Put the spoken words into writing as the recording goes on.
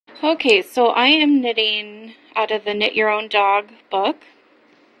Okay, so I am knitting out of the Knit Your Own Dog book,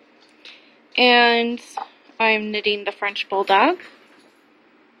 and I'm knitting the French Bulldog,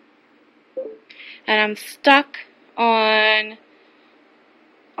 and I'm stuck on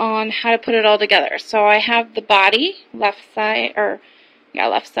how to put it all together. So I have the body, left side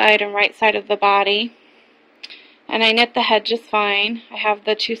and right side of the body, and I knit the head just fine. I have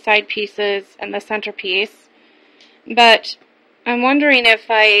the two side pieces and the centerpiece, but I'm wondering if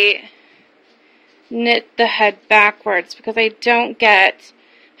I knit the head backwards, because I don't get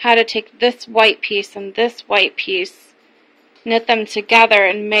how to take this white piece and this white piece, knit them together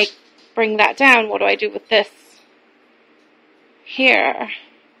and bring that down. What do I do with this here?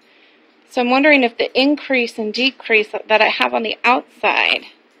 So I'm wondering if the increase and decrease that I have on the outside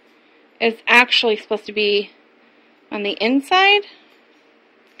is actually supposed to be on the inside,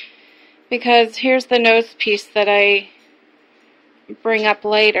 because here's the nose piece that I bring up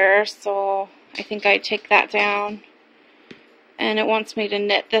later, so I think I take that down, and it wants me to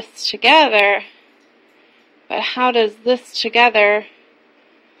knit this together, but how does this together?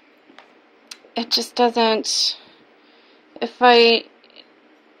 It just doesn't. I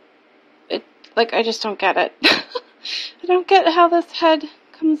just don't get it. I don't get how this head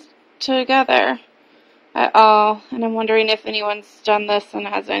comes together at all, and I'm wondering if anyone's done this and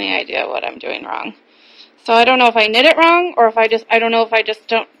has any idea what I'm doing wrong. So I don't know if I knit it wrong, or if I don't know if I just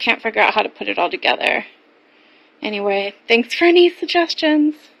can't figure out how to put it all together. Anyway, thanks for any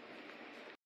suggestions.